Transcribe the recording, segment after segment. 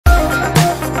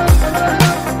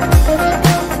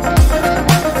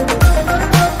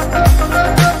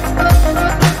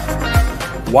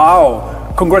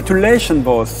Wow, congratulations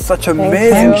both. Such an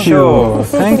amazing show.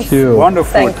 Thank you.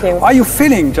 Wonderful. Thank you. How are you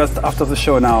feeling just after the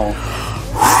show now?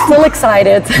 Still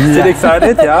excited. Still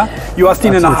excited, yeah? You are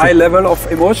still in a high level of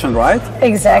emotion, right?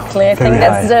 Exactly. I think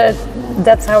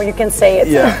that's how you can say it.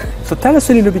 Yeah. So tell us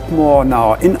a little bit more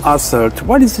now, in Hasselt,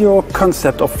 what is your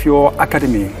concept of your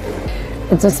academy?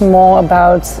 It is more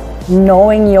about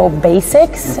knowing your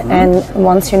basics, and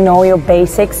once you know your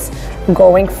basics,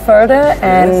 going further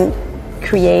and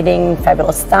creating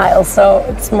fabulous styles. So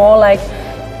it's more like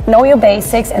know your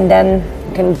basics and then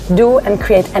you can do and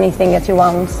create anything that you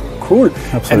want. Cool.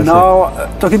 Absolutely. And now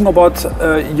talking about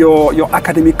your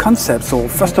academic concept. So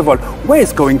first of all, where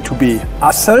is going to be?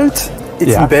 Hasselt?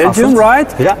 It's in Belgium, right?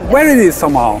 Yeah. Where it is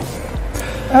somehow?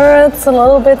 It's a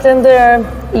little bit in the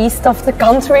east of the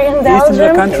country in Belgium. East of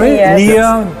the country? Yes.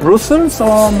 Near Brussels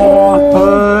or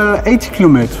more? 80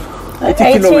 kilometers.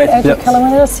 80 kilometers. 80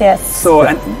 kilometers, yes. So,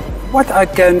 and what I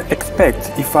can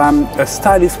expect if I'm a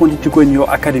stylist wanting to go in your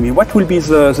academy, what will be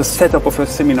the setup of a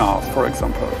seminar, for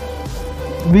example?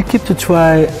 We keep to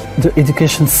try the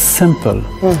education simple.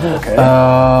 Okay.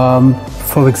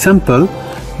 For example,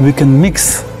 we can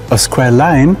mix a square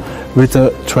line with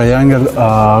a triangle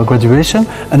graduation,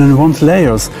 and then one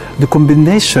layers. The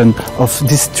combination of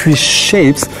these three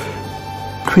shapes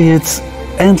creates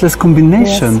endless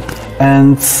combination. Yes.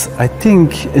 And I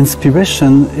think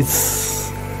inspiration is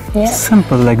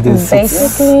simple like this.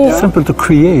 Basically, it's simple to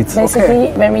create.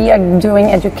 Basically, when we are doing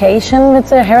education with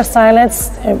the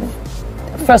hairstylists,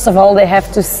 first of all, they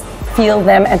have to feel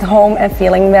them at home and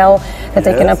feeling well, that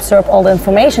they can absorb all the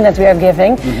information that we are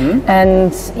giving.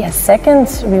 And second,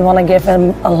 we want to give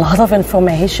them a lot of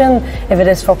information. If it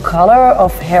is for color,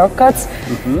 of haircuts,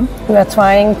 we are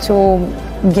trying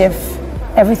to give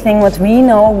everything what we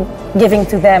know, giving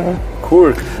to them.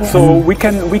 Cool. So we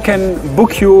can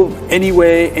book you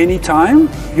anyway, anytime.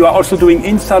 You are also doing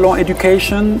in-salon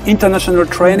education, international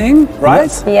training,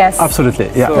 right? Yes.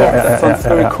 Absolutely. Yeah. So that sounds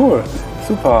very cool.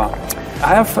 Super.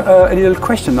 I have a little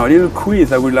question now, a little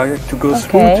quiz I would like to go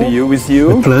through with you.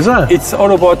 With pleasure. It's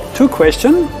all about 2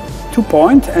 questions, 2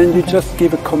 points, and you just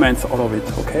give a comment all of it,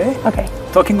 okay? Okay.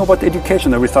 Talking about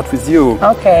education, I will start with you.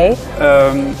 Okay.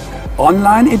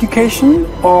 Online education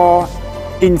or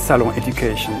in-salon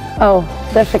education? Oh,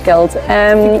 difficult.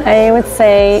 I would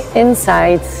say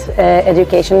inside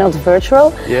education, not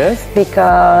virtual. Yes.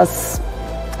 Because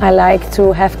I like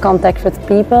to have contact with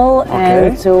people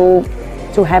and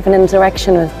to have an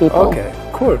interaction with people. Okay,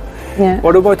 cool. Yeah.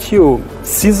 What about you?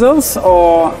 Scissors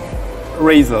or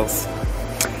razors?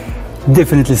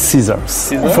 Definitely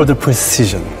scissors for the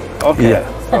precision. Okay, Yeah.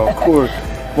 so cool.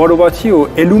 What about you?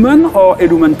 Illumin or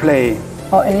Illumin Play?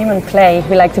 Or even play.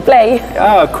 We like to play.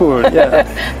 Ah, cool. Yeah.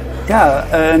 Yeah,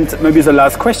 and maybe the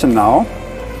last question now.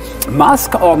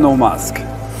 Mask or no mask?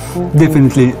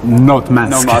 Definitely not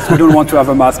mask. No mask. We don't want to have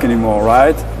a mask anymore,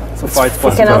 right? So far it's You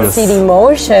possible. cannot see the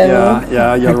emotion.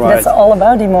 Yeah, you're right. That's all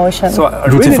about emotion. So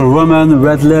Beautiful woman,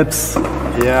 red lips.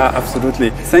 Yeah,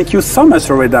 absolutely. Thank you so much,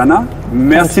 Loredana.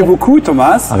 Merci beaucoup,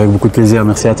 Thomas. Avec beaucoup de plaisir,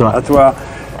 merci à toi. À toi.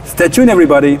 Stay tuned,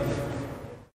 everybody.